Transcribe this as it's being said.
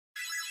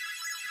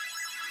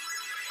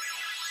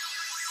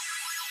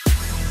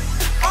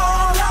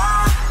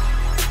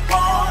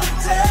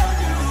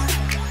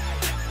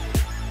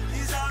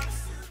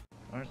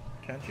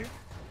aren't you?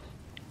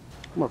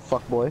 I'm a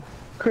fuckboy.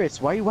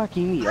 Chris, why are you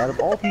whacking me? Out of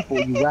all people,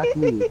 you whack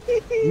me.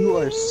 You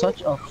are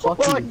such a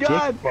fucking dick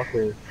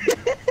fucker.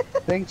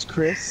 Thanks,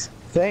 Chris.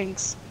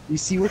 Thanks. You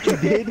see what you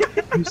did?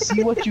 You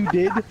see what you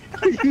did?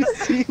 You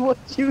see what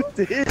you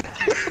did?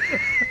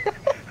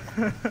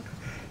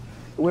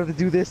 We have to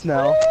do this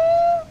now.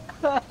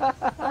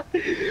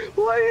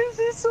 Why is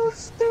this so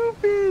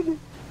stupid?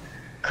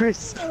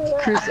 Chris,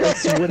 I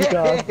swear to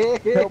God,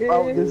 help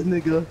out this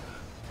nigga.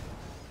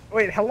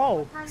 Wait,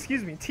 hello.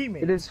 Excuse me,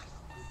 teammate. It is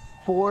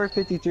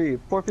 4:53.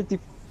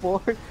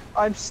 4:54.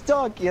 I'm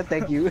stuck. Yeah,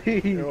 thank you.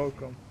 You're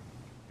welcome.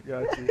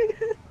 Got you.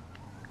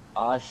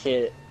 Aw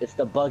shit, it's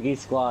the buggy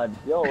squad.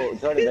 Yo,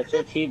 Jordan, that's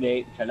your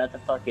teammate. Try not to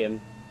fuck him.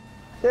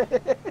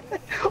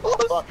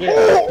 Fuck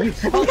him. You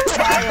fucked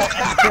Kyle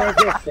and killed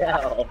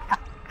yourself.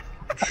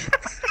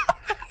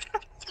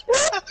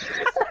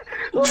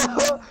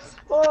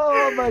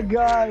 Oh my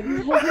God!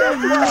 That's why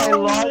I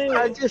lost.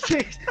 I just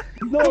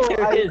no.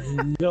 There is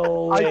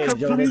no way,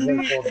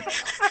 completely...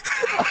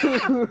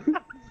 Jordan.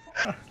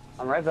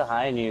 I'm right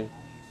behind you.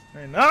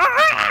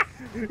 Ah!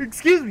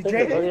 Excuse me,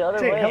 Jay. Go the other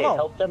Jay, way. hello.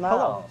 Help them Hello.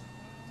 out.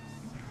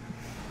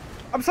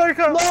 I'm sorry,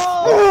 Kyle. No!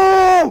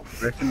 Oh!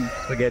 Reckon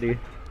spaghetti.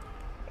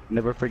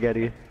 Never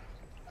forgetty.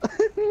 Bye,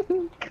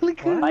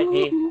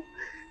 P.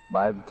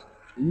 Bye.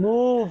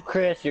 Move,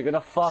 Chris. You're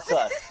gonna fuck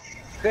us.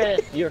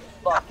 Chris, you're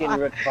fucking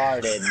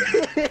retarded.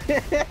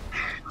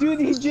 Dude,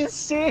 he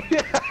just said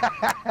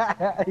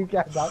he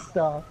got knocked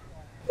off.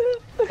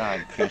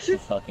 God, Chris, you're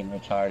fucking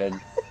retarded.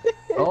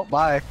 Oh,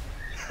 bye.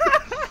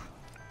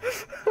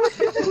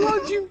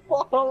 How'd you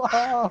fall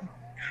off?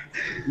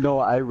 No,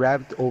 I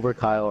ramped over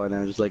Kyle and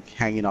I was like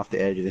hanging off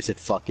the edge and I said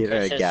fuck it and I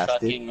Chris is gassed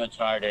fucking it.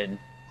 retarded.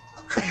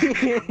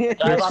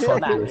 Drive off the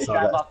map. Just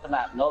drive off the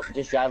map. Nope,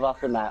 just drive off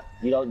the map.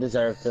 You don't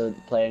deserve to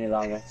play any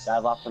longer.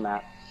 Drive off the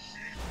map.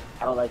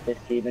 I don't like this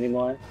team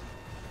anymore.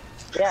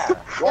 Yeah,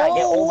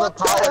 get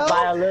overpowered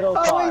by a little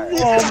car.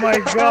 Oh my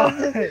God!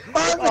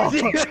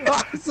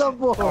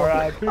 Impossible!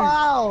 Alright,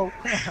 ow!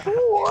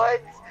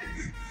 What?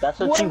 That's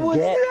what you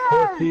get,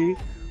 pussy.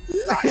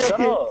 Shut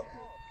up.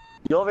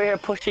 You over here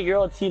pushing your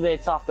own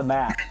teammates off the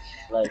map.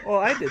 Like, Well,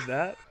 I did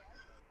that.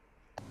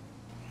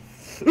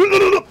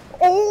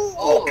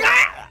 Oh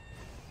God!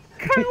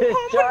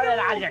 Jordan,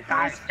 on your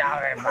car,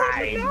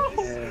 mine.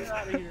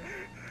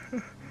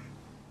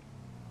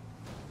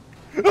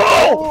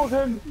 No!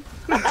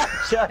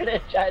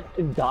 Jordan tried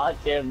to dodge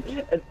him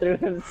and threw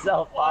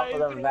himself off of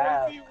the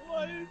map.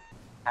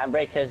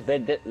 Handbrake has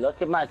been.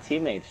 Look at my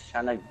teammates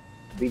trying to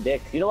be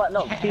dicks. You know what?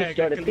 No, peace,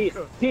 Jordan.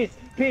 Peace.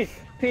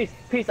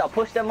 I'll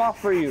push them off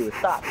for you.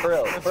 Stop, for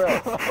real.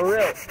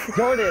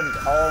 Jordan.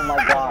 Oh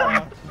my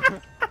God.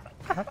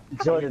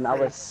 Jordan, I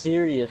was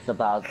serious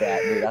about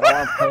that, dude. I don't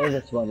want to play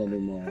this one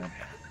anymore.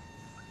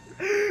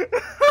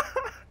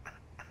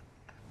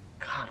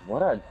 God,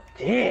 what a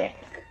dick.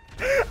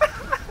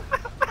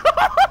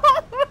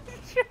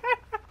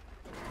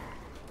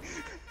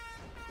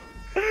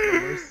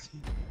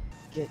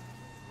 Get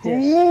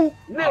this.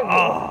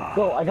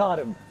 Go, I got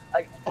him.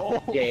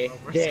 Jay.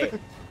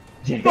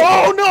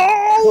 Oh no!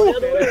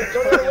 Go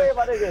the other way,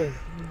 my nigga.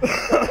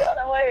 Go the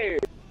other way.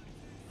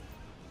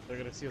 They're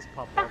gonna see us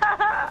pop up.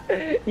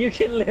 You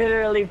can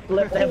literally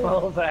flip them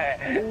over.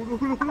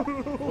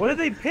 What did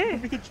they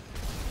pick?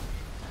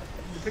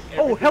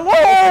 Oh,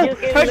 hello! You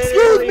can Excuse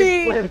literally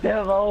me! flip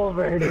them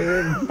over,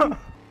 dude. Ring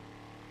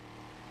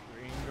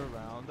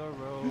around the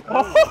road.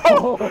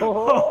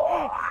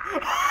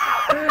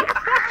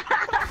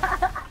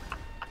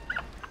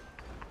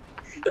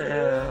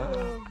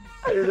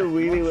 I did a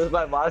wheelie with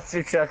my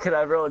monster truck and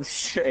I rolled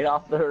straight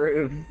off the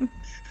roof.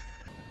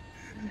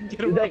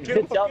 That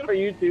good job for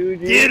you too,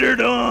 dude. Get her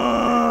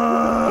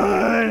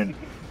done!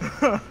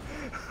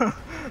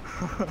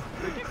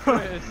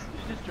 Chris,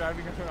 you're just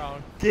driving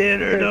around. Get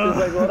her Chris done! is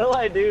like, what do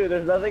I do?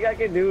 There's nothing I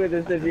can do in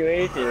this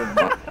situation.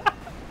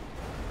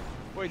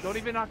 Wait, don't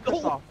even knock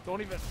Chris off.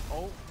 Don't even.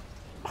 Oh.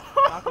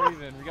 Knock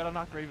Raven. We gotta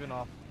knock Raven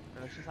off.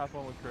 And let's just have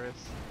fun with Chris.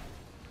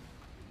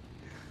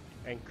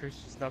 And Chris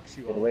just knocks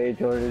you Good off. way,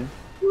 Jordan.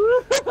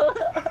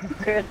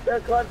 Chris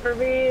took one for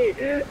me!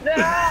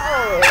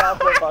 No!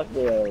 Also fuck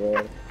me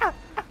over.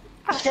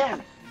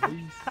 Damn!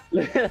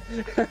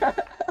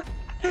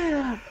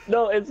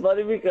 No, it's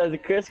funny because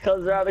Chris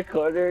comes around the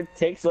corner,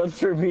 takes one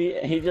for me,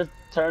 and he just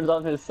turns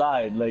on his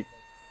side, like...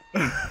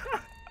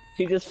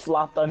 he just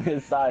flopped on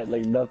his side,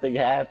 like nothing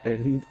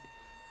happened.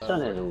 This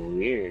one is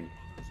weird.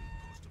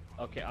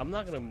 Okay, I'm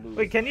not gonna move.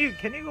 Wait, can you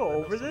go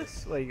over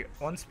this? Like,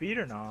 one speed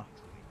or not?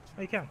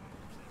 Oh, you can.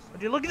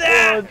 Would you look at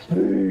that?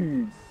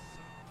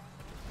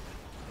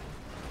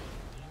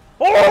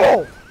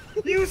 Oh!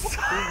 You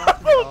son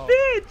of a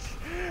bitch!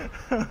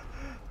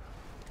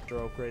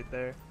 Stroke right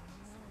there.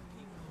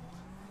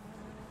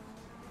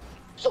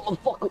 Someone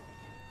fuck.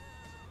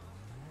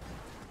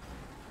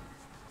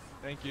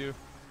 Thank you.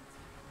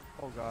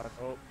 Oh god.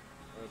 Oh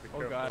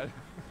god.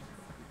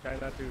 Try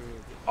not to.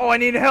 Oh, I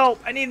need help!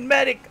 I need a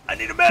medic! I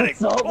need a medic!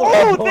 Someone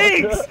Oh, fuck.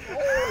 thanks!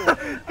 I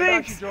got you,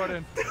 Thanks!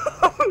 Jordan.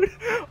 Dude!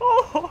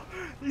 Oh!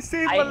 You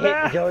saved my I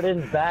laugh. hit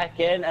Jordan's back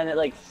in and it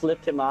like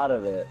flipped him out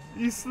of it.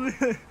 You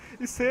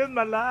saved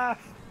my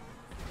life.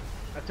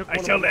 I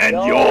one shall of end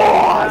No,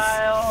 yours.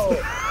 Kyle.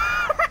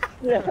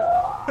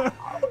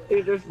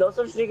 Dude, there's no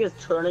such thing as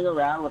turning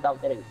around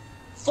without getting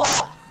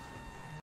fucked.